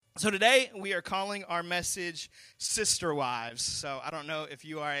So today we are calling our message Sister Wives. So I don't know if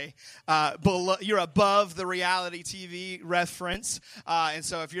you are you're above the reality TV reference, and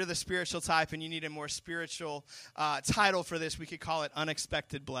so if you're the spiritual type and you need a more spiritual title for this, we could call it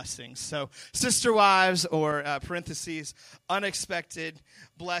Unexpected Blessings. So Sister Wives, or parentheses, Unexpected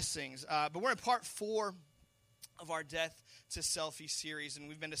Blessings. But we're in part 4 of our Death to Selfie series, and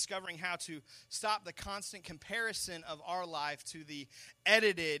we've been discovering how to stop the constant comparison of our life to the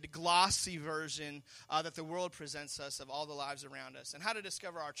edited, glossy version that the world presents us of all the lives around us, and how to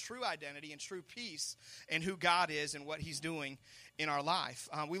discover our true identity and true peace in who God is and what He's doing in our life.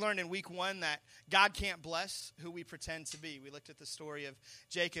 We learned in week 1 that God can't bless who we pretend to be. We looked at the story of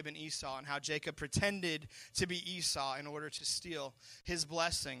Jacob and Esau and how Jacob pretended to be Esau in order to steal his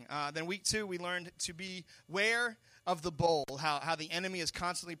blessing. Then week 2, we learned to beware of the bowl, how the enemy is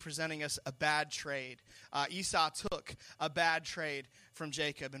constantly presenting us a bad trade. Esau took a bad trade from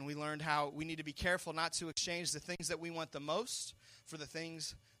Jacob, and we learned how we need to be careful not to exchange the things that we want the most for the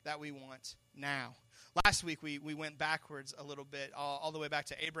things that we want now. Last week, we went backwards a little bit, all the way back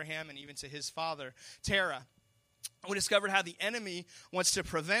to Abraham and even to his father, Terah. We discovered how the enemy wants to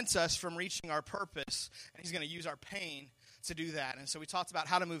prevent us from reaching our purpose, and he's going to use our pain to do that. And so we talked about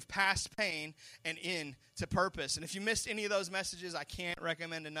how to move past pain and into purpose. And if you missed any of those messages, I can't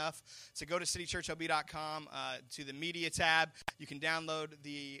recommend enough to go to citychurchob.com to the media tab. You can download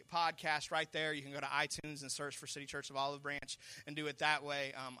the podcast right there. You can go to iTunes and search for City Church of Olive Branch and do it that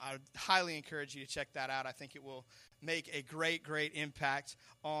way. I would highly encourage you to check that out. I think it will make a great, great impact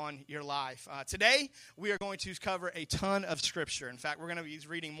on your life. Today, we are going to cover a ton of Scripture. In fact, we're going to be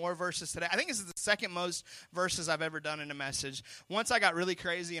reading more verses today. I think this is the second most verses I've ever done in a message. Once I got really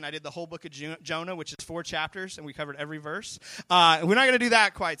crazy and I did the whole book of Jonah, which is 4 chapters, and we covered every verse. We're not going to do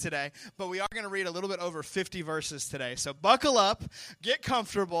that quite today, but we are going to read a little bit over 50 verses today. So buckle up, get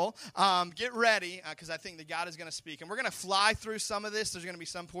comfortable, get ready, because I think that God is going to speak. And we're going to fly through some of this. There's going to be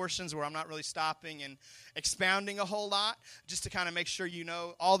some portions where I'm not really stopping and expounding a whole lot, just to kind of make sure you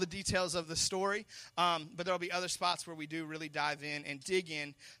know all the details of the story. But there'll be other spots where we do really dive in and dig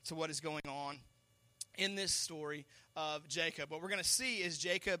in to what is going on in this story of Jacob. What we're going to see is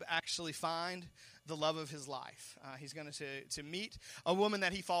Jacob actually find the love of his life. He's going to meet a woman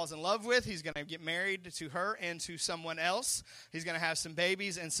that he falls in love with. He's going to get married to her and to someone else. He's going to have some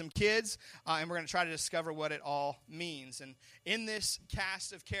babies and some kids, and we're going to try to discover what it all means. And in this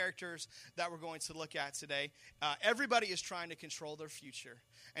cast of characters that we're going to look at today, everybody is trying to control their future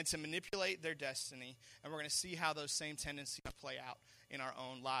and to manipulate their destiny, and we're going to see how those same tendencies play out in our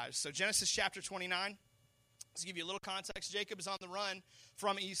own lives. So Genesis chapter 29. To give you a little context, Jacob is on the run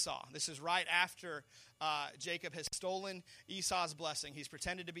from Esau. This is right after Jacob has stolen Esau's blessing. He's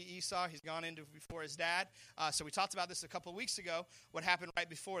pretended to be Esau. He's gone in before his dad. So we talked about this a couple of weeks ago, what happened right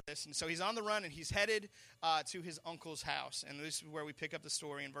before this. And so he's on the run, and he's headed to his uncle's house. And this is where we pick up the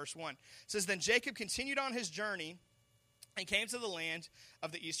story in verse 1. It says, "Then Jacob continued on his journey and came to the land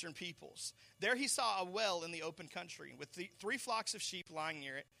of the eastern peoples. There he saw a well in the open country with 3 flocks of sheep lying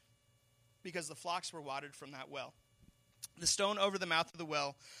near it, because the flocks were watered from that well. The stone over the mouth of the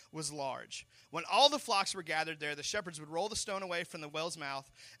well was large. When all the flocks were gathered there, the shepherds would roll the stone away from the well's mouth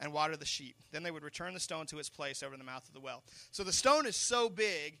and water the sheep. Then they would return the stone to its place over the mouth of the well." So the stone is so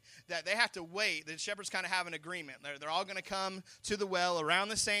big that they have to wait. The shepherds kind of have an agreement. They're all going to come to the well around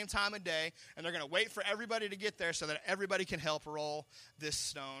the same time of day, and they're going to wait for everybody to get there so that everybody can help roll this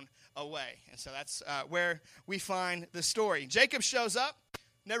stone away. And so that's where we find the story. Jacob shows up.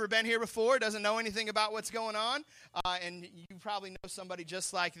 Never been here before, doesn't know anything about what's going on, and you probably know somebody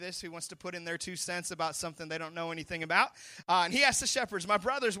just like this who wants to put in their 2 cents about something they don't know anything about. And he asks the shepherds, "My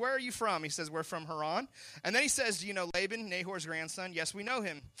brothers, where are you from?" He says, "We're from Haran." And then he says, "Do you know Laban, Nahor's grandson?" "Yes, we know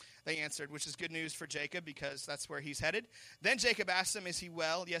him," they answered, which is good news for Jacob because that's where he's headed. Then Jacob asked them, "Is he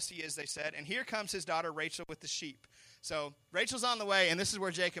well?" "Yes, he is," they said. "And here comes his daughter Rachel with the sheep." So Rachel's on the way, and this is where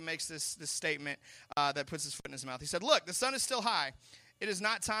Jacob makes this statement that puts his foot in his mouth. He said, "Look, the sun is still high. It is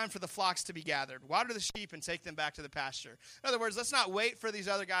not time for the flocks to be gathered. Water the sheep and take them back to the pasture." In other words, let's not wait for these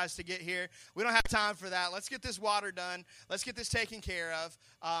other guys to get here. We don't have time for that. Let's get this water done. Let's get this taken care of.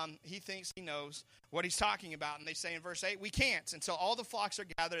 He thinks he knows what he's talking about. And they say in verse 8, "We can't. Until all the flocks are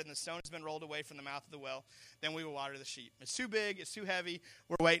gathered and the stone has been rolled away from the mouth of the well, then we will water the sheep. It's too big. It's too heavy.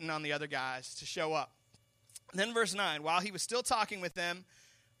 We're waiting on the other guys to show up." And then verse 9, "While he was still talking with them,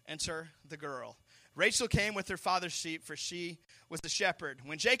 enter the girl. Rachel came with her father's sheep, for she was the shepherd.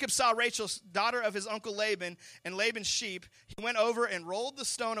 When Jacob saw Rachel's daughter of his uncle Laban and Laban's sheep, he went over and rolled the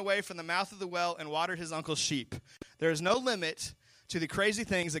stone away from the mouth of the well and watered his uncle's sheep." There is no limit to the crazy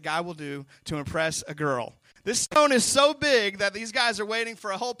things that God will do to impress a girl. This stone is so big that these guys are waiting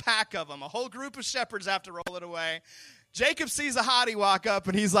for a whole pack of them. A whole group of shepherds have to roll it away. Jacob sees a hottie walk up,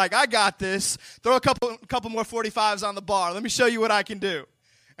 and he's like, I got this. Throw a couple more 45s on the bar. Let me show you what I can do.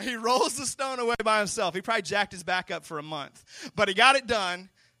 And he rolls the stone away by himself. He probably jacked his back up for a month. But he got it done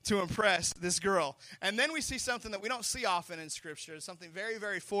to impress this girl. And then we see something that we don't see often in Scripture. It's something very,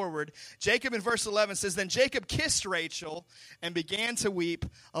 very forward. Jacob in verse 11 says, Then Jacob kissed Rachel and began to weep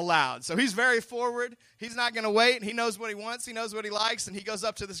aloud. So he's very forward. He's not going to wait. He knows what he wants. He knows what he likes. And he goes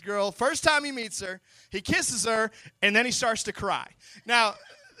up to this girl. First time he meets her, he kisses her, and then he starts to cry. Now,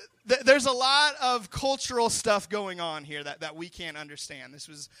 there's a lot of cultural stuff going on here that we can't understand. This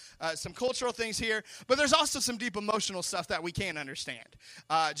was some cultural things here, but there's also some deep emotional stuff that we can't understand.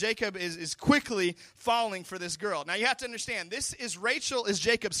 Jacob is quickly falling for this girl. Now, you have to understand, Rachel is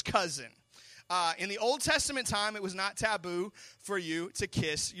Jacob's cousin. In the Old Testament time, it was not taboo for you to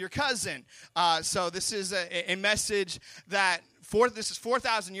kiss your cousin. So this is a message that, this is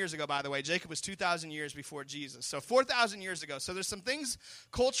 4,000 years ago, by the way. Jacob was 2,000 years before Jesus. So 4,000 years ago. So there's some things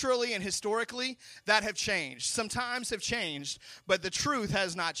culturally and historically that have changed. Some times have changed, but the truth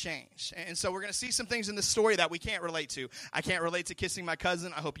has not changed. And so we're going to see some things in this story that we can't relate to. I can't relate to kissing my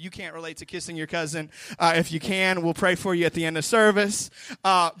cousin. I hope you can't relate to kissing your cousin. If you can, we'll pray for you at the end of service.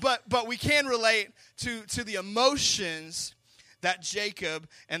 But we can relate to the emotions that Jacob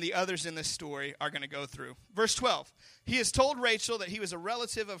and the others in this story are going to go through. Verse 12, he has told Rachel that he was a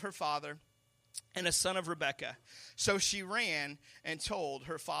relative of her father and a son of Rebekah. So she ran and told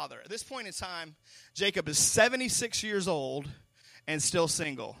her father. At this point in time, Jacob is 76 years old and still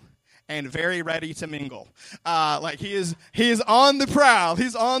single and very ready to mingle. He is on the prowl.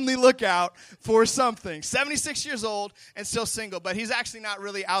 He's on the lookout for something. 76 years old and still single, but he's actually not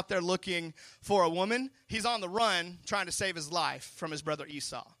really out there looking for a woman. He's on the run trying to save his life from his brother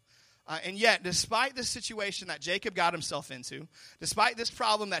Esau. And yet, despite this situation that Jacob got himself into, despite this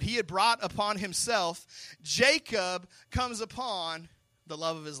problem that he had brought upon himself, Jacob comes upon the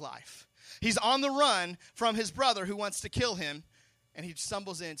love of his life. He's on the run from his brother who wants to kill him, and he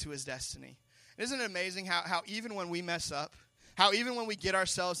stumbles into his destiny. Isn't it amazing how even when we mess up, how even when we get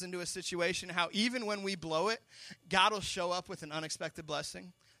ourselves into a situation, how even when we blow it, God will show up with an unexpected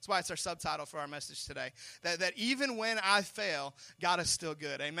blessing? That's why it's our subtitle for our message today. That even when I fail, God is still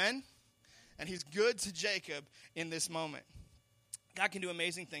good. Amen? And he's good to Jacob in this moment. God can do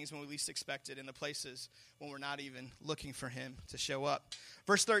amazing things when we least expect it in the places when we're not even looking for him to show up.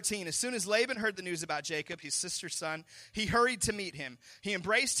 Verse 13, as soon as Laban heard the news about Jacob, his sister's son, he hurried to meet him. He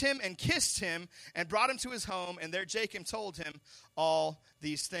embraced him and kissed him and brought him to his home, and there Jacob told him all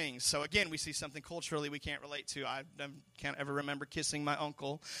these things. So again, we see something culturally we can't relate to. I can't ever remember kissing my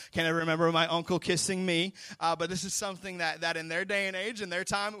uncle. Can't ever remember my uncle kissing me. But this is something that in their day and age, in their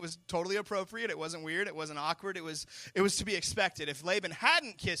time, it was totally appropriate. It wasn't weird. It wasn't awkward. It was to be expected. If Laban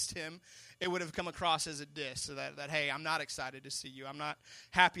hadn't kissed him, it would have come across as a diss, so that hey, I'm not excited to see you. I'm not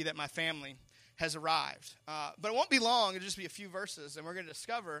happy that my family has arrived. But it won't be long. It'll just be a few verses, and we're going to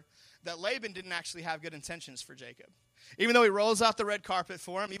discover that Laban didn't actually have good intentions for Jacob. Even though he rolls out the red carpet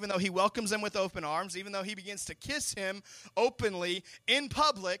for him, even though he welcomes him with open arms, even though he begins to kiss him openly in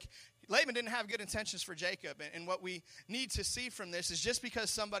public, Laban didn't have good intentions for Jacob. And what we need to see from this is just because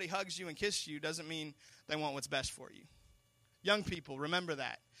somebody hugs you and kisses you doesn't mean they want what's best for you. Young people, remember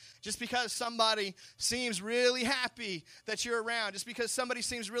that. Just because somebody seems really happy that you're around, just because somebody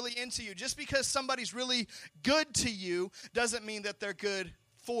seems really into you, just because somebody's really good to you doesn't mean that they're good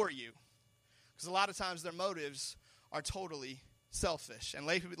for you. Because a lot of times their motives are totally selfish. And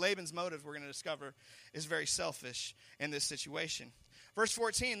Laban's motive, we're going to discover, is very selfish in this situation. Verse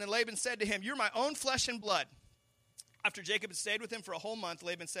 14, then Laban said to him, "You're my own flesh and blood." After Jacob had stayed with him for a whole month,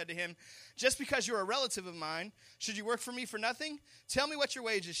 Laban said to him, "Just because you're a relative of mine, should you work for me for nothing? Tell me what your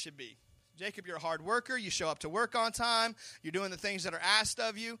wages should be." Jacob, you're a hard worker. You show up to work on time. You're doing the things that are asked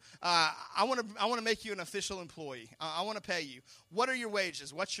of you. I want to make you an official employee. I want to pay you. What are your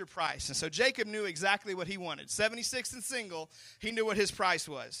wages? What's your price? And so Jacob knew exactly what he wanted. 76 and single, he knew what his price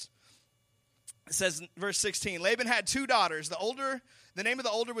was. It says, verse 16, Laban had two daughters. The name of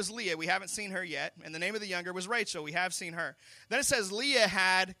the older was Leah. We haven't seen her yet. And the name of the younger was Rachel. We have seen her. Then it says Leah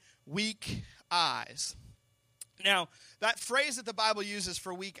had weak eyes. Now, that phrase that the Bible uses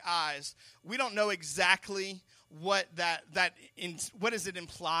for weak eyes, we don't know exactly what what is it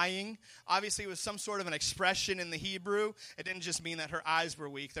implying. Obviously, it was some sort of an expression in the Hebrew. It didn't just mean that her eyes were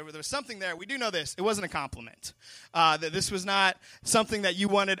weak. There was something there. We do know this. It wasn't a compliment. That this was not something that you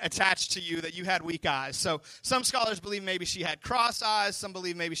wanted attached to you, that you had weak eyes. So some scholars believe maybe she had cross eyes. Some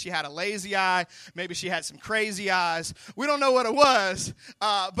believe maybe she had a lazy eye. Maybe she had some crazy eyes. We don't know what it was,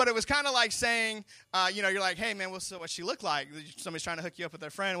 but it was kind of like saying, you're like, hey, man, what's she look like? Somebody's trying to hook you up with their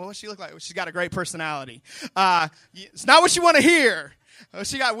friend. Well, what's she look like? Well, she's got a great personality. It's not what you want to hear. Oh,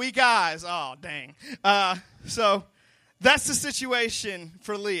 she got weak eyes. Oh, dang. So that's the situation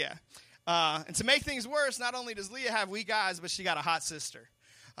for Leah. And to make things worse, not only does Leah have weak eyes, but she got a hot sister.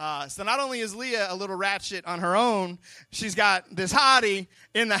 So not only is Leah a little ratchet on her own, she's got this hottie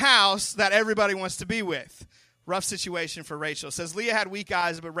in the house that everybody wants to be with. Rough situation for Rachel. It says Leah had weak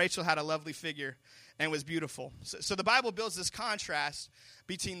eyes, but Rachel had a lovely figure and was beautiful. So the Bible builds this contrast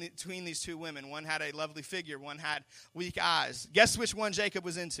between these two women. One had a lovely figure. One had weak eyes. Guess which one Jacob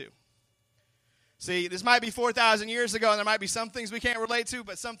was into? See, this might be 4,000 years ago, and there might be some things we can't relate to,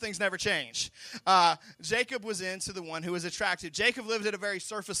 but some things never change. Jacob was into the one who was attractive. Jacob lived at a very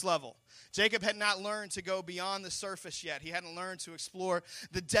surface level. Jacob had not learned to go beyond the surface yet. He hadn't learned to explore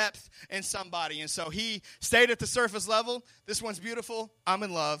the depth in somebody. And so he stayed at the surface level. This one's beautiful. I'm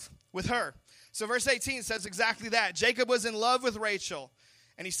in love with her. So verse 18 says exactly that. Jacob was in love with Rachel,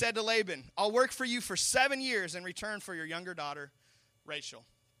 and he said to Laban, I'll work for you for 7 years in return for your younger daughter, Rachel.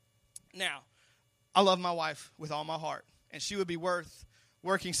 Now, I love my wife with all my heart, and she would be worth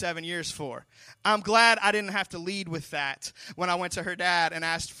working 7 years for. I'm glad I didn't have to lead with that when I went to her dad and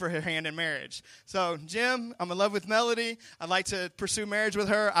asked for her hand in marriage. So, Jim, I'm in love with Melody. I'd like to pursue marriage with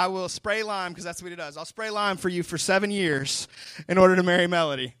her. I will spray lime, because that's what he does. I'll spray lime for you for 7 years in order to marry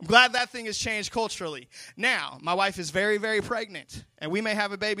Melody. I'm glad that thing has changed culturally. Now, my wife is very, very pregnant, and we may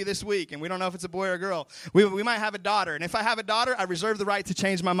have a baby this week, and we don't know if it's a boy or a girl. We might have a daughter, and if I have a daughter, I reserve the right to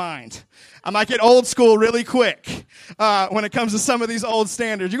change my mind. I might get old school really quick when it comes to some of these old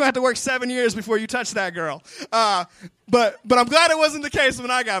standards. You're going to have to work 7 years before you touch that girl. But I'm glad it wasn't the case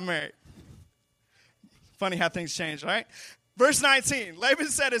when I got married. Funny how things change, right? Verse 19, Laban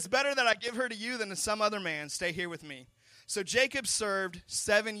said, it's better that I give her to you than to some other man. Stay here with me. So Jacob served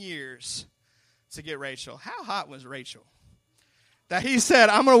 7 years to get Rachel. How hot was Rachel? That he said,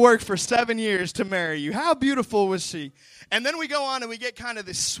 I'm going to work for 7 years to marry you. How beautiful was she? And then we go on and we get kind of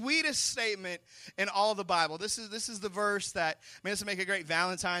the sweetest statement in all the Bible. This is the verse that, this would make a great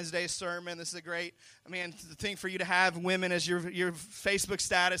Valentine's Day sermon. This is a great, thing for you to have women as your Facebook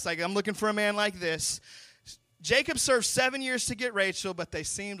status. Like, I'm looking for a man like this. Jacob served 7 years to get Rachel, but they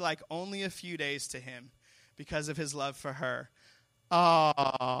seemed like only a few days to him because of his love for her.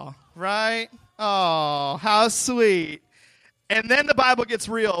 Oh, right? Oh, how sweet. And then the Bible gets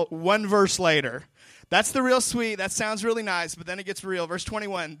real 1 verse later. That's the real sweet. That sounds really nice, but then it gets real. Verse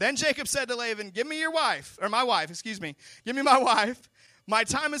 21. Then Jacob said to Laban, give me your wife, or my wife, excuse me. Give me my wife. My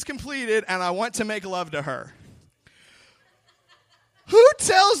time is completed, and I want to make love to her. Who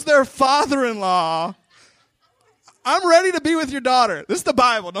tells their father-in-law, I'm ready to be with your daughter? This is the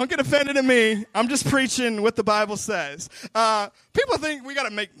Bible. Don't get offended at me. I'm just preaching what the Bible says. People think we got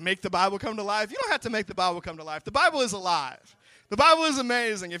to make the Bible come to life. You don't have to make the Bible come to life. The Bible is alive. The Bible is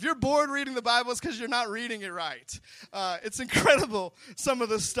amazing. If you're bored reading the Bible, it's because you're not reading it right. It's incredible, some of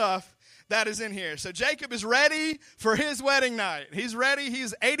the stuff that is in here. So Jacob is ready for his wedding night. He's ready.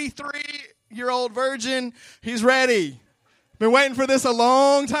 He's 83-year-old virgin. He's ready. Been waiting for this a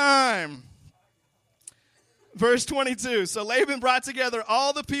long time. Verse 22. So Laban brought together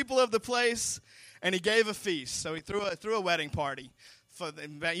all the people of the place, and he gave a feast. So he threw a wedding party.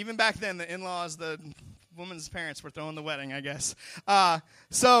 Even back then, the in-laws, the woman's parents were throwing the wedding, I guess.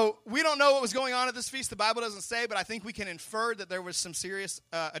 So we don't know what was going on at this feast. The Bible doesn't say, but I think we can infer that there was some serious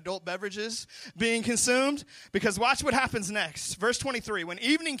adult beverages being consumed, because watch what happens next. Verse 23, when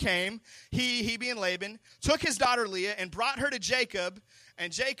evening came, he being Laban, took his daughter Leah and brought her to Jacob,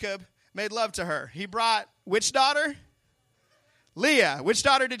 and Jacob made love to her. He brought which daughter? Leah. Which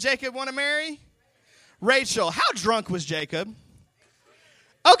daughter did Jacob want to marry? Rachel. How drunk was Jacob?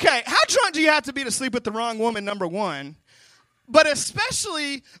 Okay, how drunk do you have to be to sleep with the wrong woman, number one? But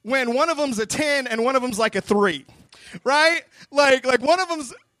especially when one of them's a 10 and one of them's like a 3, right? Like one of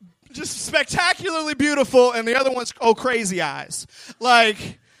them's just spectacularly beautiful and the other one's, crazy eyes.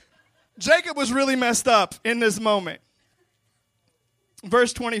 Like, Jacob was really messed up in this moment.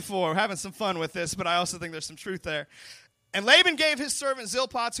 Verse 24, we're having some fun with this, but I also think there's some truth there. And Laban gave his servant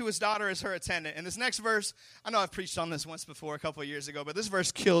Zilpah to his daughter as her attendant. And this next verse, I know I've preached on this once before a couple of years ago, but this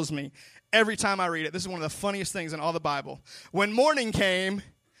verse kills me every time I read it. This is one of the funniest things in all the Bible. When morning came,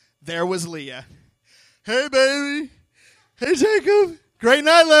 there was Leah. Hey, baby. Hey, Jacob. Great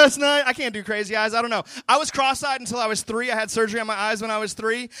night last night. I can't do crazy eyes. I don't know. I was cross-eyed until I was 3. I had surgery on my eyes when I was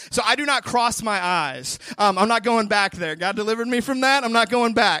 3. So I do not cross my eyes. I'm not going back there. God delivered me from that. I'm not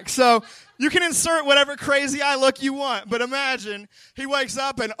going back. So you can insert whatever crazy eye look you want. But imagine he wakes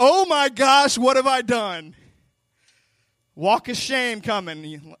up and, oh my gosh, what have I done? Walk of shame coming.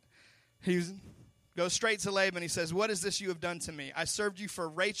 He goes straight to Laban. He says, what is this you have done to me? I served you for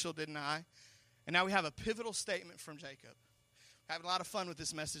Rachel, didn't I? And now we have a pivotal statement from Jacob. Having a lot of fun with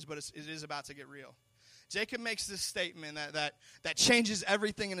this message, but it is about to get real. Jacob makes this statement that changes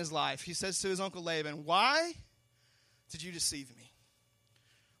everything in his life. He says to his uncle Laban, why did you deceive me?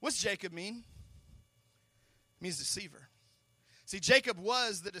 What's Jacob mean? It means deceiver. See, Jacob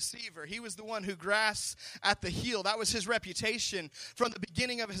was the deceiver. He was the one who grasped at the heel. That was his reputation from the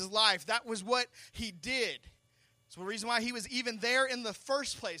beginning of his life. That was what he did. It's the reason why he was even there in the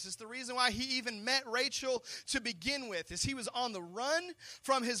first place. It's the reason why he even met Rachel to begin with, is he was on the run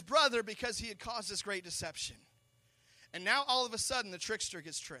from his brother because he had caused this great deception. And now all of a sudden the trickster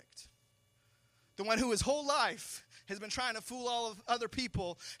gets tricked. The one who his whole life has been trying to fool all of other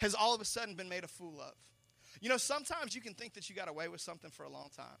people has all of a sudden been made a fool of. You know, sometimes you can think that you got away with something for a long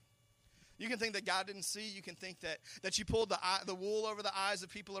time. You can think that God didn't see. You can think that you pulled the wool over the eyes of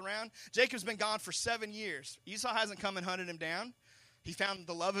people around. Jacob's been gone for 7 years. Esau hasn't come and hunted him down. He found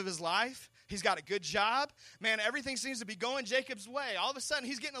the love of his life. He's got a good job. Man, everything seems to be going Jacob's way. All of a sudden,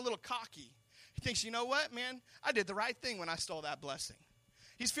 he's getting a little cocky. He thinks, you know what, man? I did the right thing when I stole that blessing.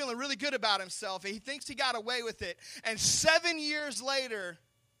 He's feeling really good about himself. He thinks he got away with it. And 7 years later,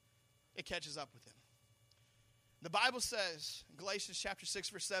 it catches up with him. The Bible says, Galatians chapter 6,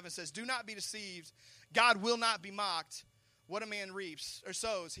 verse 7 says, do not be deceived. God will not be mocked. What a man reaps or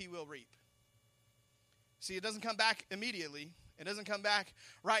sows, he will reap. See, it doesn't come back immediately. It doesn't come back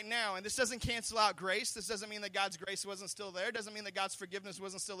right now. And this doesn't cancel out grace. This doesn't mean that God's grace wasn't still there. It doesn't mean that God's forgiveness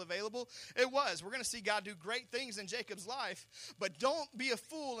wasn't still available. It was. We're going to see God do great things in Jacob's life. But don't be a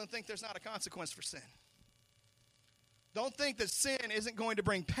fool and think there's not a consequence for sin. Don't think that sin isn't going to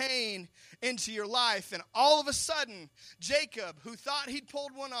bring pain into your life. And all of a sudden, Jacob, who thought he'd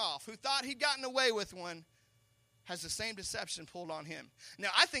pulled one off, who thought he'd gotten away with one, has the same deception pulled on him. Now,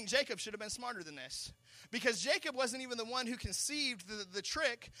 I think Jacob should have been smarter than this, because Jacob wasn't even the one who conceived the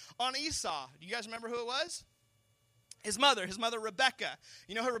trick on Esau. Do you guys remember who it was? His mother Rebekah.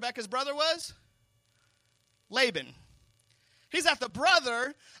 You know who Rebekah's brother was? Laban. He's not the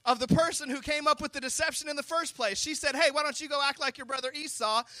brother of the person who came up with the deception in the first place. She said, hey, why don't you go act like your brother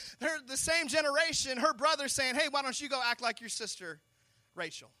Esau? The same generation, her brother saying, hey, why don't you go act like your sister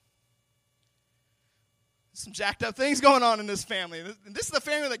Rachel? Some jacked up things going on in this family. This is the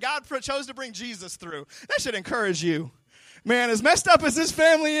family that God chose to bring Jesus through. That should encourage you. Man, as messed up as this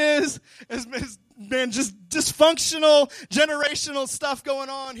family is, man, just dysfunctional, generational stuff going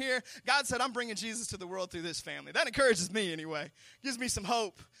on here, God said, I'm bringing Jesus to the world through this family. That encourages me anyway. Gives me some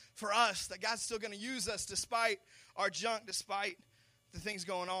hope for us that God's still going to use us despite our junk, despite the things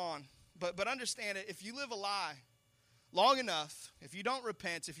going on. But understand it, if you live a lie long enough, if you don't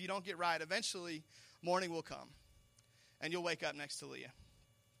repent, if you don't get right, eventually morning will come and you'll wake up next to Leah.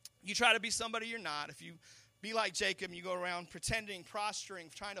 You try to be somebody you're not. If you be like Jacob and you go around pretending, posturing,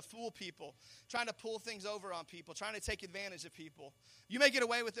 trying to fool people, trying to pull things over on people, trying to take advantage of people, you may get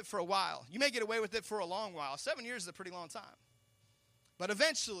away with it for a while. You may get away with it for a long while. 7 years is a pretty long time. But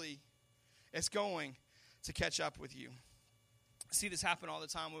eventually, it's going to catch up with you. I see this happen all the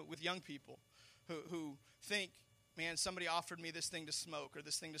time with young people who think, man, somebody offered me this thing to smoke or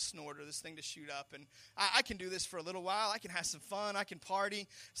this thing to snort or this thing to shoot up, and I can do this for a little while. I can have some fun. I can party.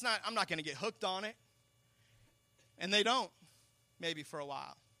 I'm not going to get hooked on it. And they don't, maybe for a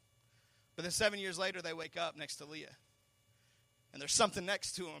while. But then 7 years later, they wake up next to Leah. And there's something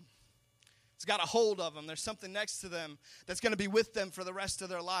next to them. It's got a hold of them. There's something next to them that's going to be with them for the rest of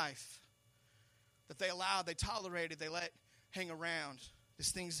their life. That they allowed, they tolerated, they let hang around.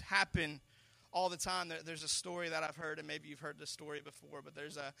 These things happen all the time. There's a story that I've heard, and maybe you've heard this story before, but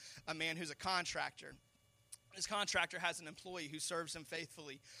there's a man who's a contractor. This contractor has an employee who serves him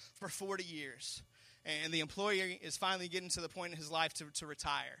faithfully for 40 years. And the employee is finally getting to the point in his life to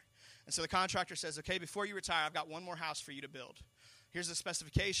retire. And so the contractor says, okay, before you retire, I've got one more house for you to build. Here's the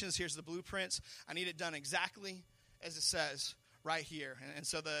specifications. Here's the blueprints. I need it done exactly as it says right here. And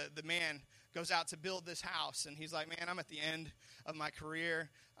so the man goes out to build this house. And he's like, man, I'm at the end of my career.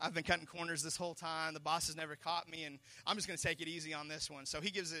 I've been cutting corners this whole time. The boss has never caught me. And I'm just going to take it easy on this one. So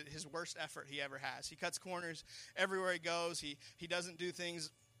he gives it his worst effort he ever has. He cuts corners everywhere he goes. He doesn't do things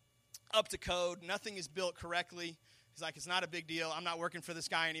up to code. Nothing is built correctly. He's like, it's not a big deal. I'm not working for this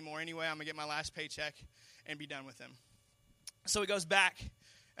guy anymore anyway. I'm going to get my last paycheck and be done with him. So he goes back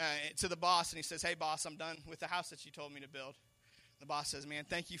to the boss, and he says, hey, boss, I'm done with the house that you told me to build. The boss says, man,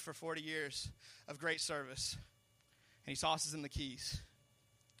 thank you for 40 years of great service. And he tosses him the keys.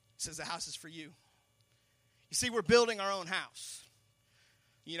 He says, the house is for you. You see, we're building our own house.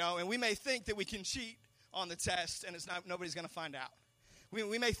 And we may think that we can cheat on the test, and nobody's going to find out.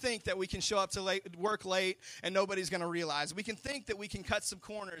 We may think that we can show up to work late and nobody's going to realize. We can think that we can cut some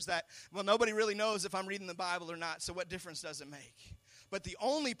corners that, nobody really knows if I'm reading the Bible or not, so what difference does it make? But the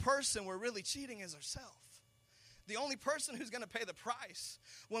only person we're really cheating is ourselves. The only person who's going to pay the price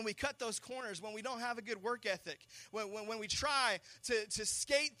when we cut those corners, when we don't have a good work ethic, when we try to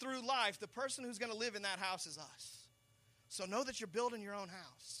skate through life, the person who's going to live in that house is us. So know that you're building your own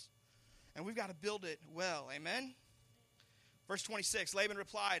house. And we've got to build it well. Amen? Verse 26, Laban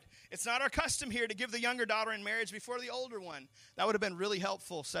replied, it's not our custom here to give the younger daughter in marriage before the older one. That would have been really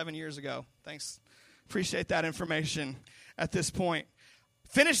helpful 7 years ago. Thanks. Appreciate that information at this point.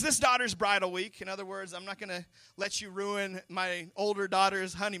 Finish this daughter's bridal week. In other words, I'm not going to let you ruin my older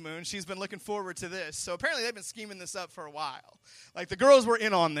daughter's honeymoon. She's been looking forward to this. So apparently they've been scheming this up for a while. Like the girls were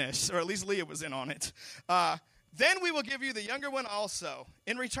in on this, or at least Leah was in on it. Then we will give you the younger one also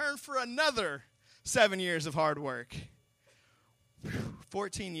in return for another 7 years of hard work.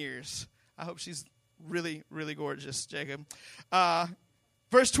 14 years. I hope she's really, really gorgeous, Jacob.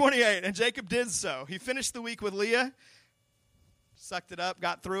 Verse 28, and Jacob did so. He finished the week with Leah, sucked it up,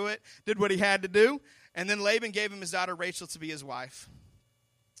 got through it, did what he had to do, and then Laban gave him his daughter Rachel to be his wife.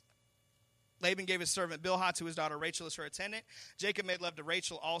 Laban gave his servant Bilhah to his daughter Rachel as her attendant. Jacob made love to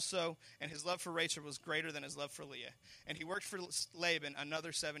Rachel also, and his love for Rachel was greater than his love for Leah. And he worked for Laban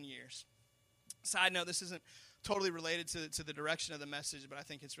another 7 years. Side note, this isn't totally related to the direction of the message, but I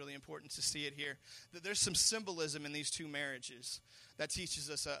think it's really important to see it here. That there's some symbolism in these two marriages that teaches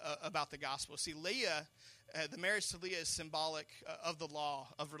us about the gospel. See, Leah, the marriage to Leah is symbolic of the law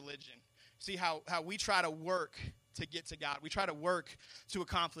of religion. See how we try to work to get to God. We try to work to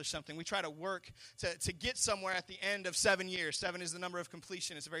accomplish something. We try to work to get somewhere at the end of 7 years. 7 is the number of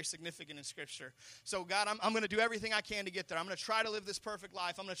completion. It's very significant in Scripture. So, God, I'm going to do everything I can to get there. I'm going to try to live this perfect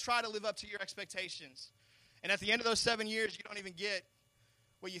life. I'm going to try to live up to your expectations. And at the end of those 7 years, you don't even get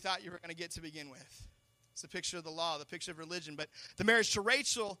what you thought you were going to get to begin with. It's the picture of the law, the picture of religion. But the marriage to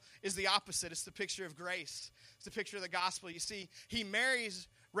Rachel is the opposite. It's the picture of grace. It's the picture of the gospel. You see, he marries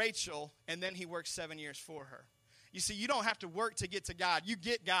Rachel, and then he works 7 years for her. You see, you don't have to work to get to God. You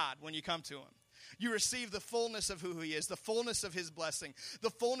get God when you come to him. You receive the fullness of who he is, the fullness of his blessing,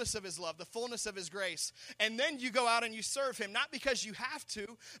 the fullness of his love, the fullness of his grace. And then you go out and you serve him, not because you have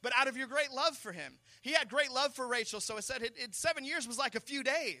to, but out of your great love for him. He had great love for Rachel, so it said 7 years was like a few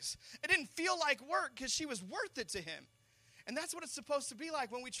days. It didn't feel like work because she was worth it to him. And that's what it's supposed to be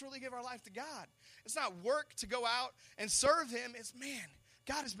like when we truly give our life to God. It's not work to go out and serve him. It's, man,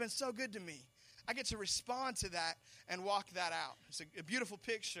 God has been so good to me. I get to respond to that and walk that out. It's a beautiful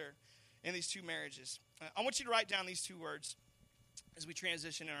picture in these two marriages. I want you to write down these two words as we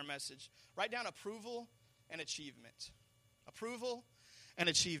transition in our message. Write down approval and achievement. Approval and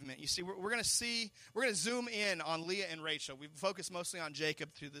achievement. You see, we're going to zoom in on Leah and Rachel. We've focused mostly on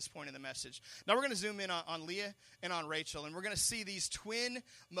Jacob through this point in the message. Now we're going to zoom in on Leah and on Rachel, and we're going to see these twin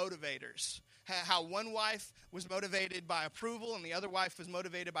motivators. How one wife was motivated by approval and the other wife was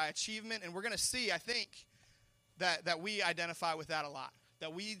motivated by achievement. And we're going to see, I think, that we identify with that a lot.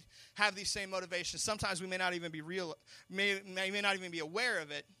 That we have these same motivations. Sometimes we may not even be may not even be aware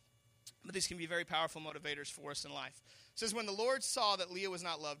of it, but these can be very powerful motivators for us in life. It says, when the Lord saw that Leah was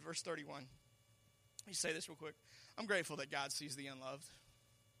not loved, verse 31. You say this real quick. I'm grateful that God sees the unloved.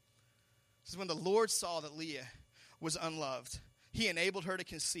 It says, when the Lord saw that Leah was unloved, he enabled her to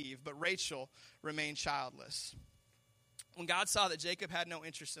conceive, but Rachel remained childless. When God saw that Jacob had no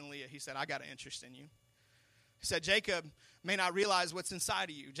interest in Leah, he said, I got an interest in you. He said, Jacob may not realize what's inside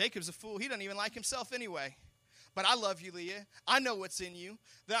of you. Jacob's a fool. He doesn't even like himself anyway. But I love you, Leah. I know what's in you.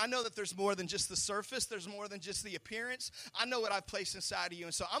 I know that there's more than just the surface. There's more than just the appearance. I know what I've placed inside of you.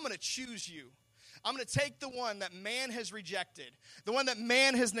 And so I'm going to choose you. I'm going to take the one that man has rejected, the one that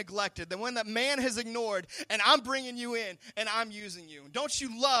man has neglected, the one that man has ignored, and I'm bringing you in, and I'm using you. Don't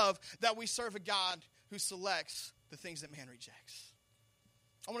you love that we serve a God who selects the things that man rejects?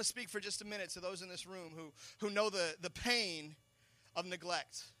 I want to speak for just a minute to those in this room who know the pain of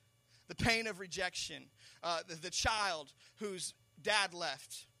neglect, the pain of rejection, the child whose dad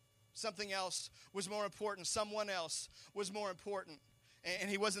left. Something else was more important. Someone else was more important. and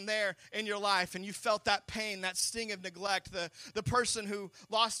he wasn't there in your life, and you felt that pain, that sting of neglect, the person who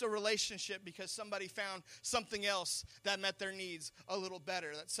lost a relationship because somebody found something else that met their needs a little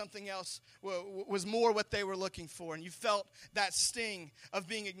better, that something else was more what they were looking for, and you felt that sting of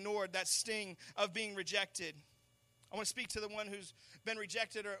being ignored, that sting of being rejected. I want to speak to the one who's been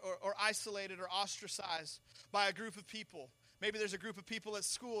rejected or isolated or ostracized by a group of people. Maybe there's a group of people at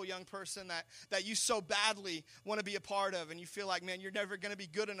school, young person, that you so badly want to be a part of, and you feel like, man, you're never going to be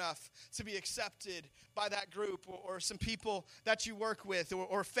good enough to be accepted by that group, or some people that you work with,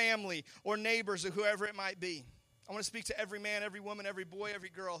 or family, or neighbors, or whoever it might be. I want to speak to every man, every woman, every boy, every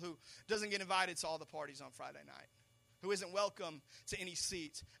girl who doesn't get invited to all the parties on Friday night, who isn't welcome to any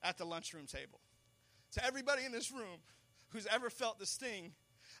seat at the lunchroom table. To everybody in this room who's ever felt the sting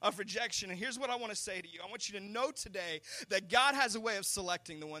of rejection. And here's what I want to say to you. I want you to know today that God has a way of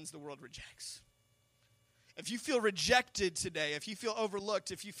selecting the ones the world rejects. If you feel rejected today, if you feel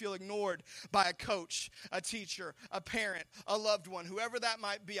overlooked, if you feel ignored by a coach, a teacher, a parent, a loved one, whoever that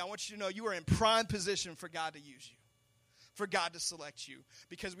might be, I want you to know you are in prime position for God to use you, for God to select you,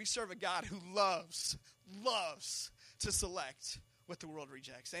 because we serve a God who loves to select what the world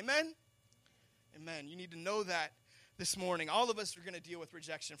rejects. Amen? Amen. You need to know that this morning. All of us are going to deal with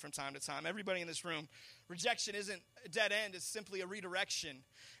rejection from time to time. Everybody in this room. Rejection isn't a dead end. It's simply a redirection.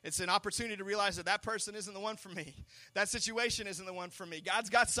 It's an opportunity to realize that person isn't the one for me. That situation isn't the one for me. God's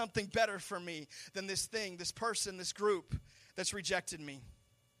got something better for me than this thing, this person, this group that's rejected me.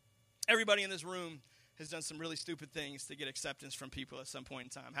 Everybody in this room has done some really stupid things to get acceptance from people at some point in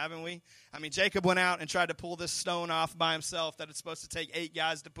time, haven't we? I mean, Jacob went out and tried to pull this stone off by himself that it's supposed to take 8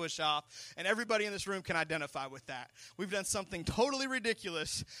 guys to push off, and everybody in this room can identify with that. We've done something totally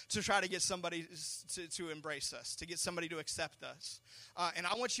ridiculous to try to get somebody to embrace us, to get somebody to accept us. And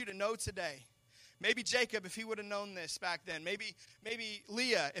I want you to know today, maybe Jacob, if he would have known this back then, maybe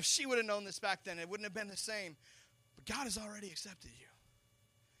Leah, if she would have known this back then, it wouldn't have been the same. But God has already accepted you.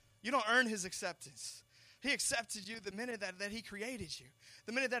 You don't earn his acceptance. He accepted you the minute that he created you,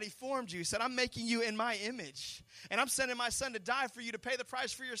 the minute that he formed you. He said, I'm making you in my image, and I'm sending my son to die for you, to pay the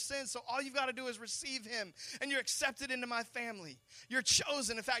price for your sins. So all you've got to do is receive him, and you're accepted into my family. You're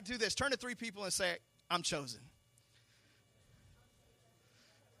chosen. In fact, do this. Turn to 3 people and say, I'm chosen.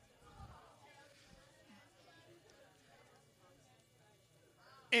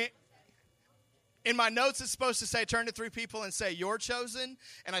 In my notes, it's supposed to say, turn to 3 people and say, you're chosen.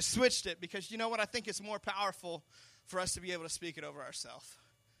 And I switched it because you know what? I think it's more powerful for us to be able to speak it over ourselves.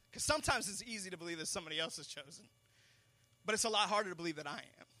 Because sometimes it's easy to believe that somebody else is chosen. But it's a lot harder to believe that I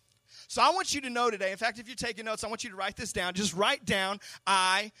am. So I want you to know today, in fact, if you're taking notes, I want you to write this down. Just write down,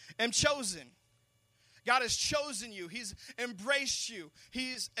 I am chosen. God has chosen you. He's embraced you.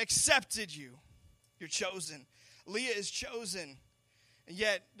 He's accepted you. You're chosen. Leah is chosen. And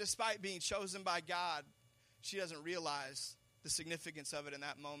yet, despite being chosen by God, she doesn't realize the significance of it in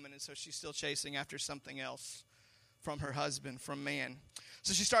that moment. And so she's still chasing after something else from her husband, from man.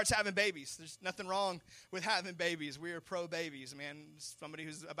 So she starts having babies. There's nothing wrong with having babies. We are pro babies, man. Somebody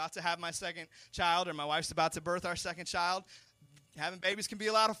who's about to have my second child, or my wife's about to birth our second child, having babies can be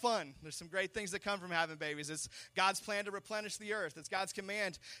a lot of fun. There's some great things that come from having babies. It's God's plan to replenish the earth. It's God's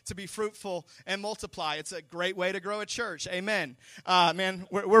command to be fruitful and multiply. It's a great way to grow a church. Amen. Man,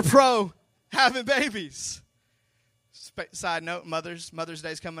 we're pro having babies. Side note, Mother's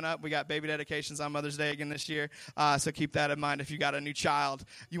Day is coming up. We got baby dedications on Mother's Day again this year. So keep that in mind if you got a new child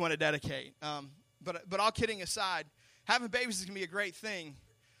you want to dedicate. But all kidding aside, having babies is going to be a great thing.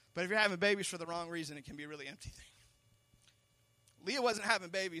 But if you're having babies for the wrong reason, it can be a really empty thing. Leah wasn't having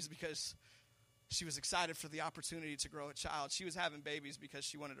babies because she was excited for the opportunity to grow a child. She was having babies because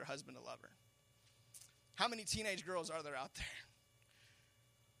she wanted her husband to love her. How many teenage girls are there out there?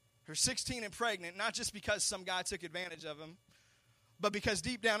 Who are 16 and pregnant, not just because some guy took advantage of them, but because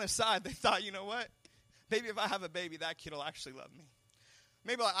deep down inside they thought, you know what? Maybe if I have a baby, that kid will actually love me.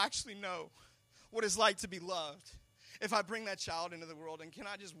 Maybe I'll actually know what it's like to be loved if I bring that child into the world. And can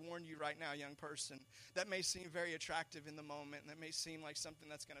I just warn you right now, young person, that may seem very attractive in the moment, and that may seem like something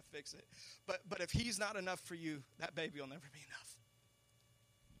that's going to fix it. But if he's not enough for you, that baby will never be enough.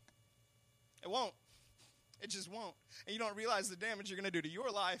 It won't. It just won't. And you don't realize the damage you're going to do to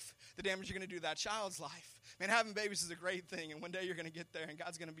your life, the damage you're going to do to that child's life. Man, having babies is a great thing, and one day you're going to get there, and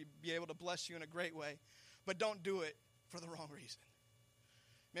God's going to be able to bless you in a great way. But don't do it for the wrong reason.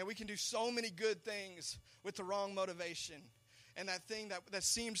 Man, we can do so many good things with the wrong motivation. And that thing that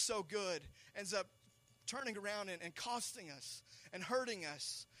seems so good ends up turning around and costing us and hurting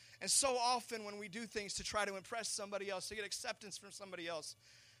us. And so often when we do things to try to impress somebody else, to get acceptance from somebody else,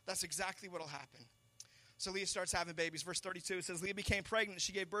 that's exactly what will happen. So Leah starts having babies. Verse 32, it says, Leah became pregnant.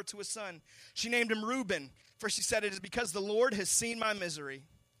 She gave birth to a son. She named him Reuben. First she said, it is because the Lord has seen my misery.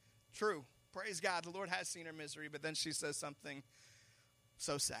 True. Praise God. The Lord has seen her misery. But then she says something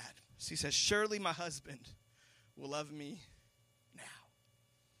so sad. She says, surely my husband will love me now.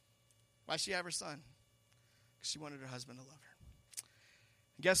 Why she have her son? Because she wanted her husband to love her.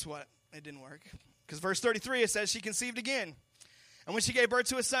 And guess what? It didn't work. Because verse 33, it says she conceived again. And when she gave birth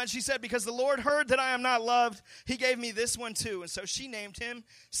to a son, she said, because the Lord heard that I am not loved, he gave me this one too. And so she named him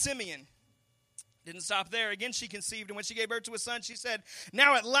Simeon. Didn't stop there. Again, she conceived. And when she gave birth to a son, she said,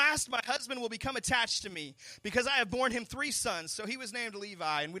 now at last my husband will become attached to me because I have borne him 3 sons. So he was named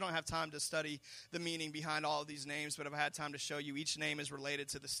Levi. And we don't have time to study the meaning behind all of these names. But if I had time to show you, each name is related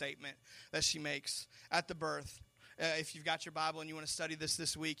to the statement that she makes at the birth. If you've got your Bible and you want to study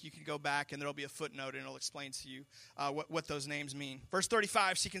this week, you can go back and there will be a footnote and it'll explain to you what those names mean. Verse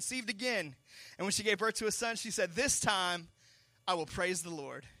 35, she conceived again. And when she gave birth to a son, she said, this time I will praise the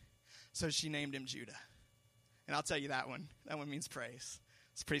Lord. So she named him Judah. And I'll tell you that one. That one means praise.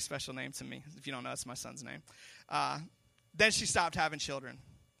 It's a pretty special name to me. If you don't know, it's my son's name. Then she stopped having children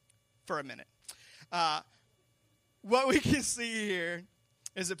for a minute. What we can see here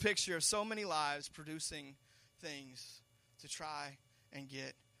is a picture of so many lives producing things to try and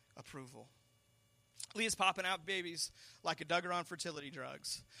get approval. Leah's popping out babies like a Duggar on fertility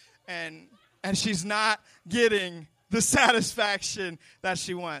drugs. And she's not getting the satisfaction that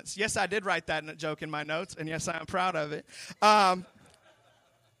she wants. Yes, I did write that joke in my notes, and yes, I am proud of it.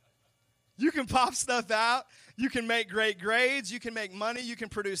 You can pop stuff out. You can make great grades. You can make money. You can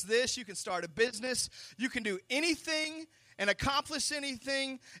produce this. You can start a business. You can do anything and accomplish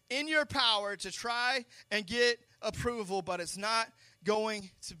anything in your power to try and get approval, but it's not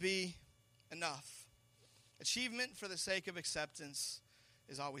going to be enough. Achievement for the sake of acceptance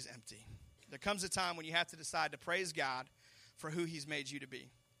is always empty. There comes a time when you have to decide to praise God for who he's made you to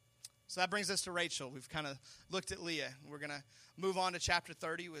be. So that brings us to Rachel. We've kind of looked at Leah. We're going to move on to chapter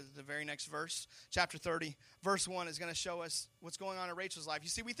 30 with the very next verse. Chapter 30, verse 1 is going to show us what's going on in Rachel's life. You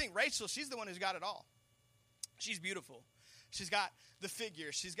see, we think Rachel, she's the one who's got it all. She's beautiful. She's got the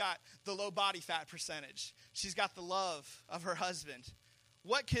figure. She's got the low body fat percentage. She's got the love of her husband.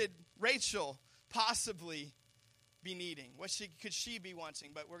 What could Rachel possibly be needing? What could she be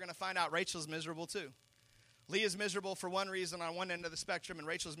wanting? But we're going to find out Rachel's miserable too. Leah's miserable for one reason on one end of the spectrum, and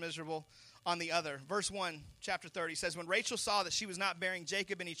Rachel's miserable on the other. Verse 1, chapter 30 says, when Rachel saw that she was not bearing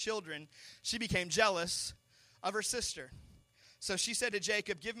Jacob any children, she became jealous of her sister. So she said to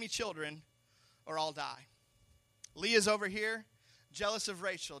Jacob, give me children or I'll die. Leah's over here, jealous of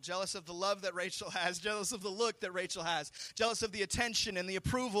Rachel, jealous of the love that Rachel has, jealous of the look that Rachel has, jealous of the attention and the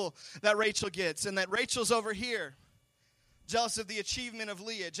approval that Rachel gets, and that Rachel's over here, jealous of the achievement of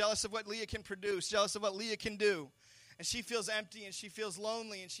Leah, jealous of what Leah can produce, jealous of what Leah can do. And she feels empty and she feels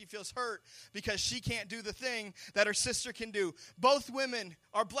lonely and she feels hurt because she can't do the thing that her sister can do. Both women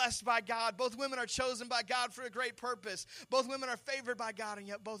are blessed by God. Both women are chosen by God for a great purpose. Both women are favored by God, and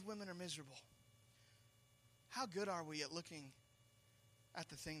yet both women are miserable. How good are we at looking at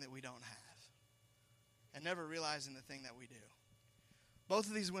the thing that we don't have and never realizing the thing that we do? Both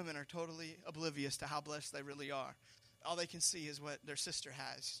of these women are totally oblivious to how blessed they really are. All they can see is what their sister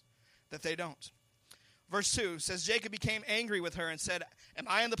has that they don't. Verse 2 says, Jacob became angry with her and said, am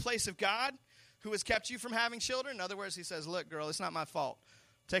I in the place of God who has kept you from having children? In other words, he says, look, girl, it's not my fault.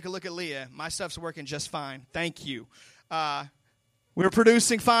 Take a look at Leah. My stuff's working just fine. Thank you. We're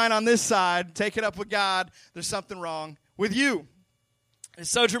producing fine on this side. Take it up with God. There's something wrong with you. It's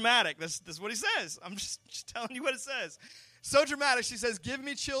so dramatic. That's what he says. I'm just telling you what it says. So dramatic. She says, give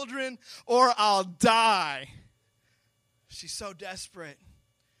me children or I'll die. She's so desperate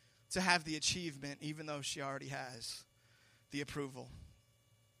to have the achievement, even though she already has the approval.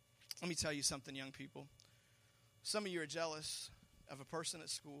 Let me tell you something, young people. Some of you are jealous of a person at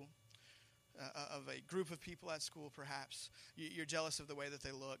school, of a group of people at school, perhaps. You're jealous of the way that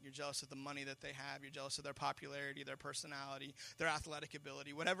they look. You're jealous of the money that they have. You're jealous of their popularity, their personality, their athletic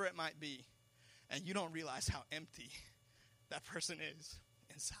ability, whatever it might be. And you don't realize how empty that person is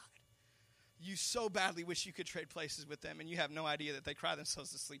inside. You so badly wish you could trade places with them, and you have no idea that they cry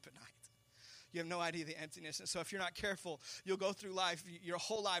themselves to sleep at night. You have no idea the emptiness. And so if you're not careful, you'll go through life, your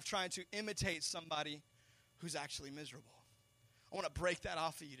whole life, trying to imitate somebody who's actually miserable. I want to break that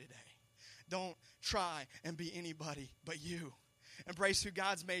off of you today. Don't try and be anybody but you. Embrace who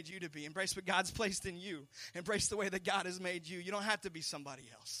God's made you to be. Embrace what God's placed in you. Embrace the way that God has made you. You don't have to be somebody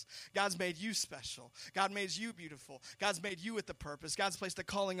else. God's made you special. God made you beautiful. God's made you with the purpose. God's placed a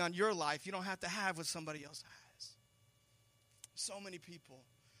calling on your life. You don't have to have what somebody else has. So many people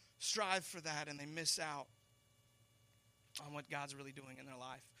strive for that and they miss out on what God's really doing in their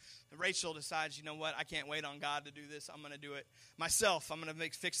life. And Rachel decides, you know what, I can't wait on God to do this. I'm going to do it myself. I'm going to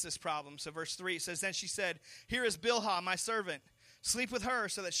fix this problem. So verse 3 says, then she said, here is Bilhah, my servant. Sleep with her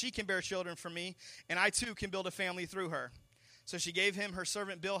so that she can bear children for me, and I too can build a family through her. So she gave him her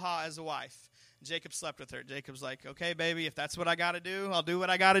servant Bilhah as a wife. Jacob slept with her. Jacob's like, okay, baby, if that's what I got to do, I'll do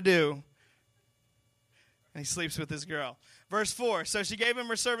what I got to do. And he sleeps with this girl. Verse 4, so she gave him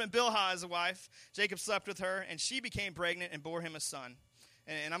her servant Bilhah as a wife. Jacob slept with her, and she became pregnant and bore him a son.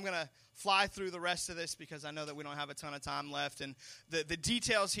 And I'm going to fly through the rest of this because I know that we don't have a ton of time left. And the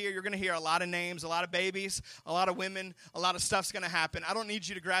details here, you're going to hear a lot of names, a lot of babies, a lot of women, a lot of stuff's going to happen. I don't need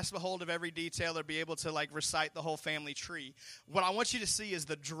you to grasp a hold of every detail or be able to recite the whole family tree. What I want you to see is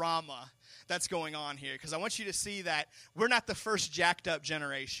the drama that's going on here, because I want you to see that we're not the first jacked up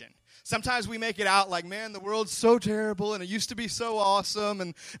generation. Sometimes we make it out like, man, the world's so terrible and it used to be so awesome,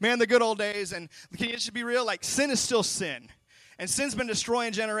 and man, the good old days. And can you just be real? Like, sin is still sin. And sin's been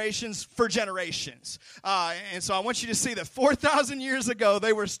destroying generations for generations. And so I want you to see that 4,000 years ago,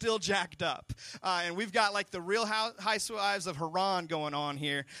 they were still jacked up. And we've got like the real housewives of Haran going on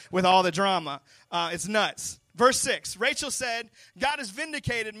here with all the drama. It's nuts. Verse 6, Rachel said, God has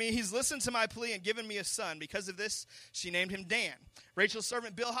vindicated me. He's listened to my plea and given me a son. Because of this, she named him Dan. Rachel's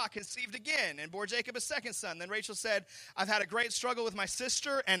servant Bilhah conceived again and bore Jacob a second son. Then Rachel said, I've had a great struggle with my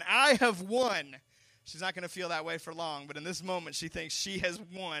sister, and I have won. She's not going to feel that way for long, but in this moment, she thinks she has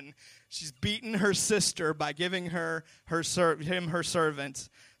won. She's beaten her sister by giving him her servant.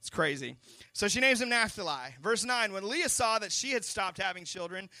 It's crazy. So she names him Naphtali. Verse 9, when Leah saw that she had stopped having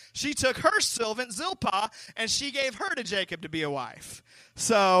children, she took her servant Zilpah, and she gave her to Jacob to be a wife.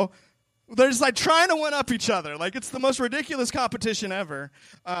 So they're just like trying to one-up each other. Like, it's the most ridiculous competition ever.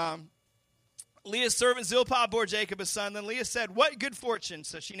 Leah's servant Zilpah bore Jacob a son. Then Leah said, what good fortune.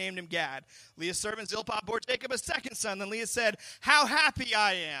 So she named him Gad. Leah's servant Zilpah bore Jacob a second son. Then Leah said, how happy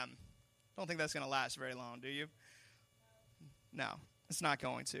I am. Don't think that's going to last very long, do you? No, it's not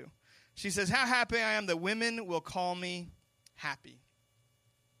going to. She says, how happy I am that women will call me happy.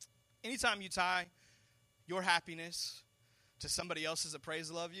 Anytime you tie your happiness to somebody else's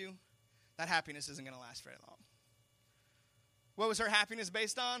appraisal of you, that happiness isn't going to last very long. What was her happiness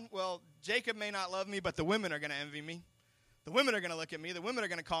based on? Well, Jacob may not love me, but the women are going to envy me. The women are going to look at me. The women are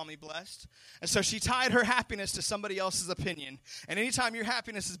going to call me blessed. And so she tied her happiness to somebody else's opinion. And anytime your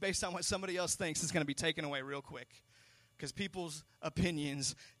happiness is based on what somebody else thinks, it's going to be taken away real quick. Because people's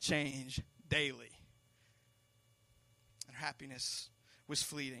opinions change daily. And her happiness was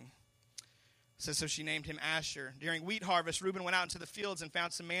fleeting. So she named him Asher. During wheat harvest, Reuben went out into the fields and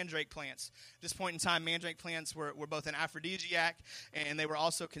found some mandrake plants. At this point in time, mandrake plants were both an aphrodisiac, and they were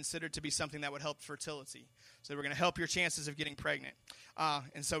also considered to be something that would help fertility. So they were going to help your chances of getting pregnant.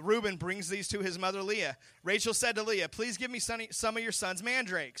 And so Reuben brings these to his mother Leah. Rachel said to Leah, please give me some of your son's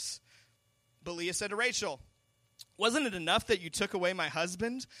mandrakes. But Leah said to Rachel, wasn't it enough that you took away my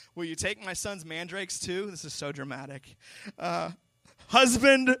husband? Will you take my son's mandrakes too? This is so dramatic.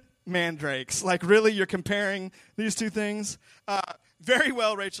 Husband mandrakes. Like, really, you're comparing these two things? Very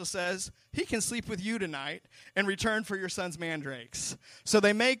well, Rachel says, he can sleep with you tonight in return for your son's mandrakes. So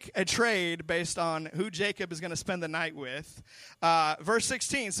they make a trade based on who Jacob is going to spend the night with. Verse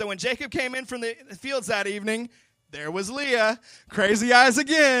 16, so when Jacob came in from the fields that evening, there was Leah. Crazy eyes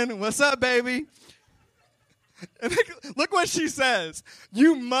again. What's up, baby? And look what she says.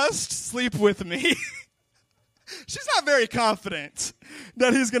 You must sleep with me. She's not very confident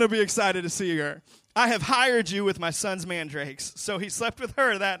that he's going to be excited to see her. I have hired you with my son's mandrakes. So he slept with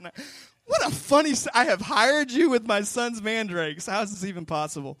her that night. What a funny, I have hired you with my son's mandrakes. How is this even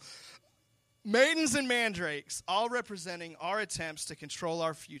possible? Maidens and mandrakes, all representing our attempts to control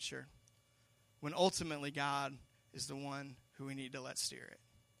our future, when ultimately God is the one who we need to let steer it.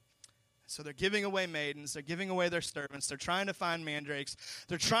 So they're giving away maidens. They're giving away their servants. They're trying to find mandrakes.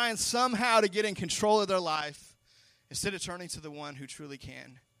 They're trying somehow to get in control of their life instead of turning to the one who truly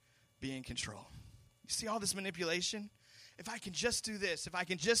can be in control. You see all this manipulation? If I can just do this, if I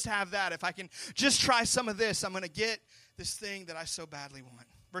can just have that, if I can just try some of this, I'm going to get this thing that I so badly want.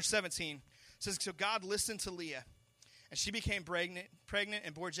 Verse 17 says, so God listened to Leah, and she became pregnant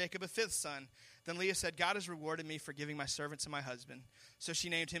and bore Jacob a fifth son. Then Leah said, God has rewarded me for giving my servant to my husband. So she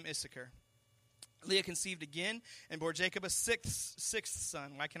named him Issachar. Leah conceived again and bore Jacob a sixth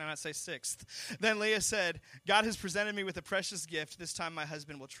son. Why can I not say sixth? Then Leah said, God has presented me with a precious gift. This time my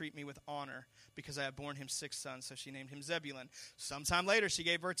husband will treat me with honor because I have borne him 6 sons. So she named him Zebulun. Sometime later she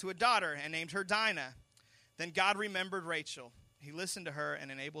gave birth to a daughter and named her Dinah. Then God remembered Rachel. He listened to her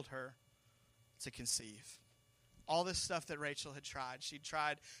and enabled her to conceive. all this stuff that Rachel had tried. She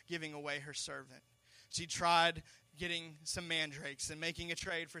tried giving away her servant. She tried getting some mandrakes and making a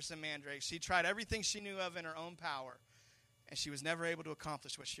trade for some mandrakes. She tried everything she knew of in her own power. And she was never able to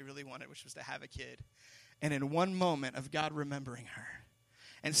accomplish what she really wanted, which was to have a kid. And in one moment of God remembering her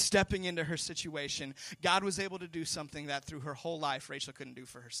and stepping into her situation, God was able to do something that through her whole life Rachel couldn't do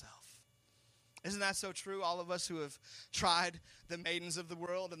for herself. Isn't that so true? All of us who have tried the maidens of the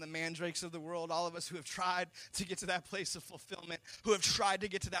world and the mandrakes of the world, all of us who have tried to get to that place of fulfillment, who have tried to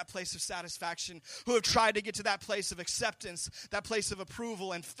get to that place of satisfaction, who have tried to get to that place of acceptance, that place of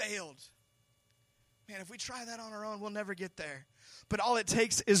approval and failed. Man, if we try that on our own, we'll never get there. But all it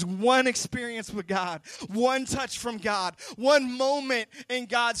takes is one experience with God, one touch from God, one moment in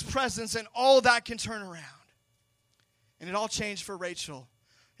God's presence, and all that can turn around. And it all changed for Rachel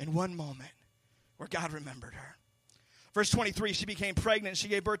in one moment where God remembered her. Verse 23, she became pregnant. She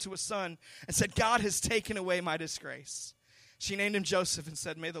gave birth to a son and said, God has taken away my disgrace. She named him Joseph and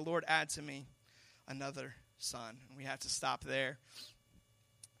said, may the Lord add to me another son. And we have to stop there.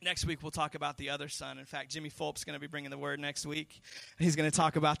 Next week, we'll talk about the other son. In fact, Jimmy Fulp's is going to be bringing the word next week. He's going to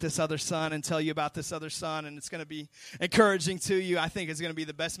talk about this other son and tell you about this other son, and it's going to be encouraging to you. I think it's going to be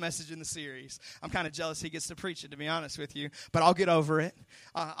the best message in the series. I'm kind of jealous he gets to preach it, to be honest with you, but I'll get over it.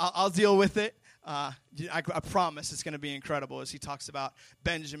 I'll deal with it. I promise it's going to be incredible as he talks about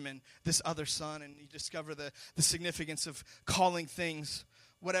Benjamin, this other son, and you discover the significance of calling things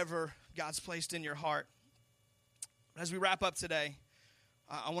whatever God's placed in your heart. As we wrap up today,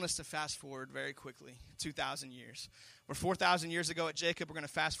 I want us to fast forward very quickly, 2,000 years. We're 4,000 years ago at Jacob. We're going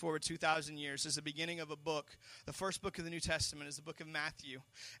to fast forward 2,000 years. It's the beginning of a book. The first book of the New Testament is the book of Matthew.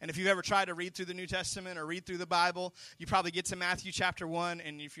 And if you've ever tried to read through the New Testament or read through the Bible, you probably get to Matthew chapter 1,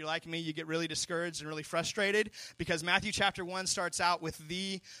 and if you're like me, you get really discouraged and really frustrated because Matthew chapter 1 starts out with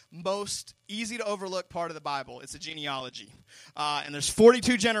the most easy to overlook part of the Bible. It's a genealogy. And there's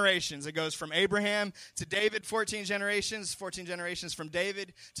 42 generations. It goes from Abraham to David, 14 generations from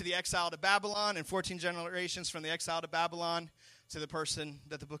David to the exile to Babylon, and 14 generations from the exile to Babylon to the person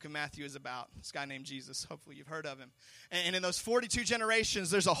that the book of Matthew is about, this guy named Jesus. Hopefully you've heard of him. And in those 42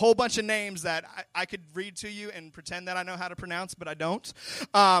 generations, there's a whole bunch of names that I could read to you and pretend that I know how to pronounce, but I don't.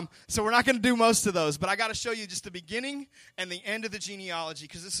 So we're not going to do most of those, but I got to show you just the beginning and the end of the genealogy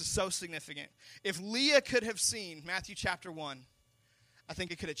because this is so significant. If Leah could have seen Matthew chapter 1, I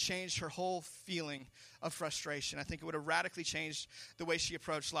think it could have changed her whole feeling of frustration. I think it would have radically changed the way she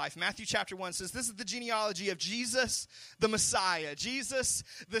approached life. Matthew chapter 1 says, this is the genealogy of Jesus, the Messiah, Jesus,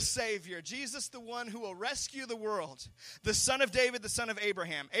 the Savior, Jesus, the one who will rescue the world, the son of David, the son of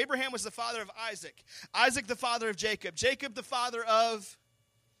Abraham. Abraham was the father of Isaac, Isaac the father of Jacob, Jacob the father of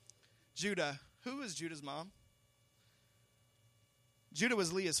Judah. Who was Judah's mom? Judah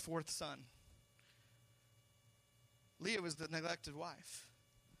was Leah's fourth son. Leah was the neglected wife,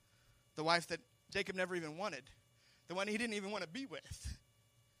 the wife that Jacob never even wanted, the one he didn't even want to be with.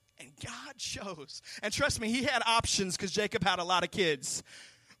 And God chose. And trust me, he had options because Jacob had a lot of kids.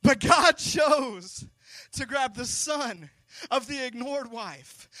 But God chose to grab the son of the ignored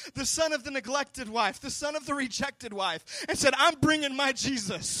wife, the son of the neglected wife, the son of the rejected wife, and said, I'm bringing my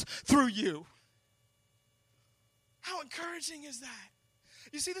Jesus through you. How encouraging is that?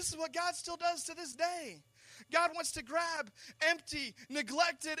 You see, this is what God still does to this day. God wants to grab empty,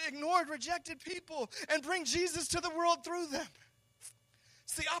 neglected, ignored, rejected people and bring Jesus to the world through them.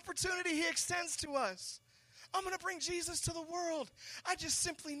 It's the opportunity he extends to us. I'm going to bring Jesus to the world. I just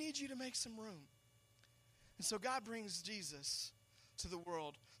simply need you to make some room. And so God brings Jesus to the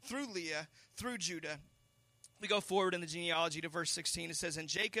world through Leah, through Judah. We go forward in the genealogy to verse 16. It says, and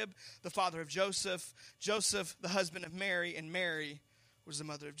Jacob, the father of Joseph, Joseph, the husband of Mary, and Mary was the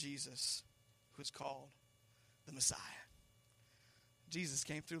mother of Jesus, who is called the Messiah. Jesus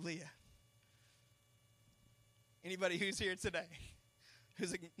came through Leah. Anybody who's here today,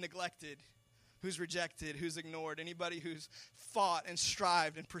 who's neglected, who's rejected, who's ignored, anybody who's fought and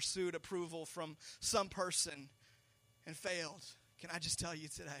strived and pursued approval from some person and failed, can I just tell you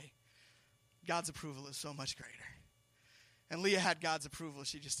today, God's approval is so much greater. And Leah had God's approval,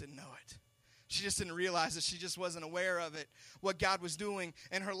 she just didn't know it. She just didn't realize it. She just wasn't aware of it, what God was doing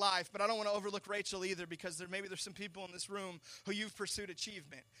in her life. But I don't want to overlook Rachel either because maybe there's some people in this room who you've pursued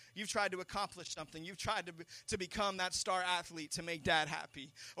achievement. You've tried to accomplish something. You've tried to become that star athlete to make dad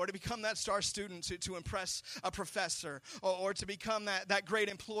happy, or to become that star student to impress a professor, or to become that great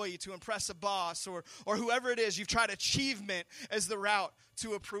employee to impress a boss, or whoever it is. You've tried achievement as the route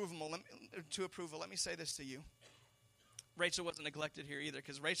to approval. Let me say this to you. Rachel wasn't neglected here either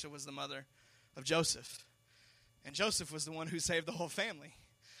because Rachel was the mother of Joseph. And Joseph was the one who saved the whole family.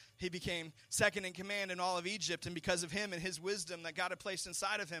 He became second in command in all of Egypt, and because of him and his wisdom that God had placed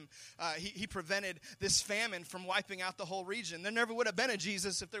inside of him, he prevented this famine from wiping out the whole region. There never would have been a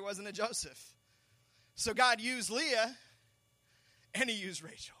Jesus if there wasn't a Joseph. So God used Leah, and he used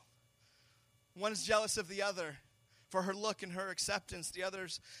Rachel. One is jealous of the other for her look and her acceptance. The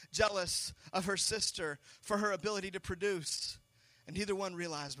other's jealous of her sister for her ability to produce. And neither one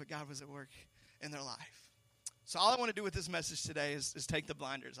realized what God was at work in their life. So all I want to do with this message today is take the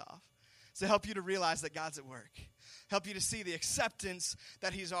blinders off. To help you to realize that God's at work. Help you to see the acceptance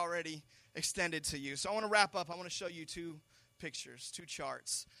that he's already extended to you. So I want to wrap up. I want to show you two pictures, two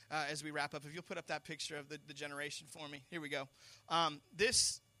charts as we wrap up. If you'll put up that picture of the generation for me. Here we go.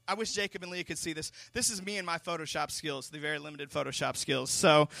 I wish Jacob and Leah could see this. This is me and my Photoshop skills, the very limited Photoshop skills.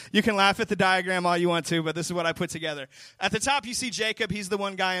 So you can laugh at the diagram all you want to, but this is what I put together. At the top, you see Jacob. He's the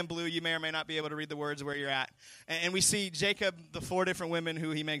one guy in blue. You may or may not be able to read the words where you're at. And we see Jacob, the 4 different women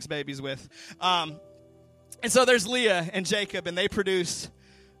who he makes babies with. And so there's Leah and Jacob, and they produce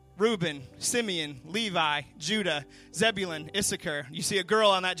Reuben, Simeon, Levi, Judah, Zebulun, Issachar. You see a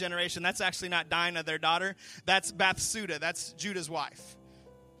girl on that generation. That's actually not Dinah, their daughter. That's Bathsheba. That's Judah's wife.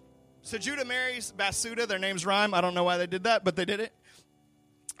 So Judah marries Bathsheba. Their names rhyme. I don't know why they did that, but they did it.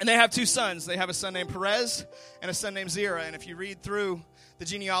 And they have 2 sons. They have a son named Perez and a son named Zerah. And if you read through the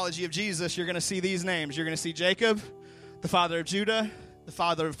genealogy of Jesus, you're going to see these names. You're going to see Jacob, the father of Judah, the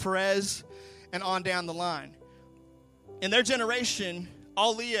father of Perez, and on down the line. In their generation,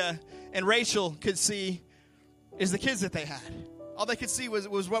 all Leah and Rachel could see is the kids that they had. All they could see was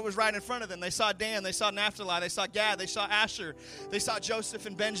what was right in front of them. They saw Dan, they saw Naphtali, they saw Gad, they saw Asher, they saw Joseph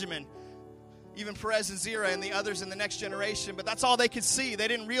and Benjamin, even Perez and Zerah and the others in the next generation. But that's all they could see. They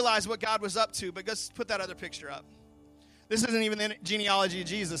didn't realize what God was up to. But let's put that other picture up. This isn't even the genealogy of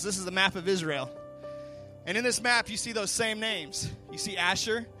Jesus. This is the map of Israel. And in this map, you see those same names. You see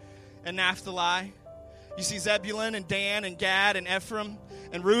Asher and Naphtali. You see Zebulun and Dan and Gad and Ephraim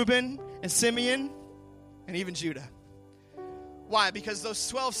and Reuben and Simeon and even Judah. Why? Because those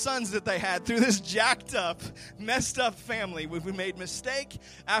 12 sons that they had through this jacked up, messed up family, we made mistake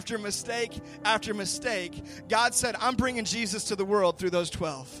after mistake after mistake. God said, I'm bringing Jesus to the world through those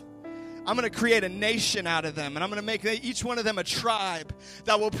 12. I'm going to create a nation out of them, and I'm going to make each one of them a tribe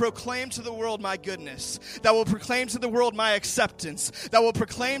that will proclaim to the world my goodness, that will proclaim to the world my acceptance, that will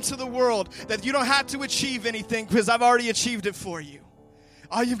proclaim to the world that you don't have to achieve anything because I've already achieved it for you.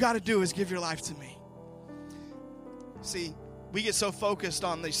 All you've got to do is give your life to me. See, we get so focused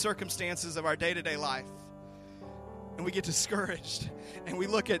on the circumstances of our day-to-day life, and we get discouraged, and we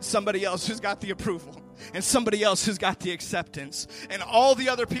look at somebody else who's got the approval, and somebody else who's got the acceptance, and all the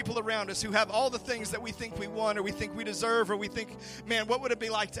other people around us who have all the things that we think we want, or we think we deserve, or we think, man, what would it be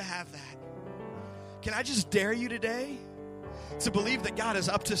like to have that? Can I just dare you today to believe that God is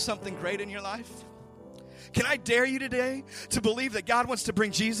up to something great in your life? Can I dare you today to believe that God wants to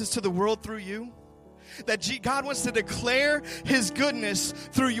bring Jesus to the world through you? That God wants to declare his goodness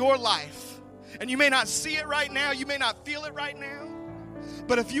through your life. And you may not see it right now. You may not feel it right now.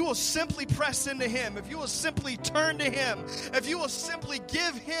 But if you will simply press into him, if you will simply turn to him, if you will simply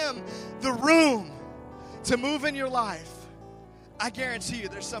give him the room to move in your life, I guarantee you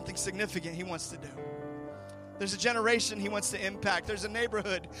there's something significant he wants to do. There's a generation he wants to impact. There's a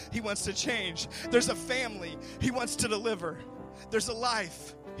neighborhood he wants to change. There's a family he wants to deliver. There's a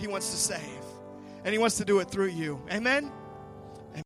life he wants to save. And he wants to do it through you. Amen?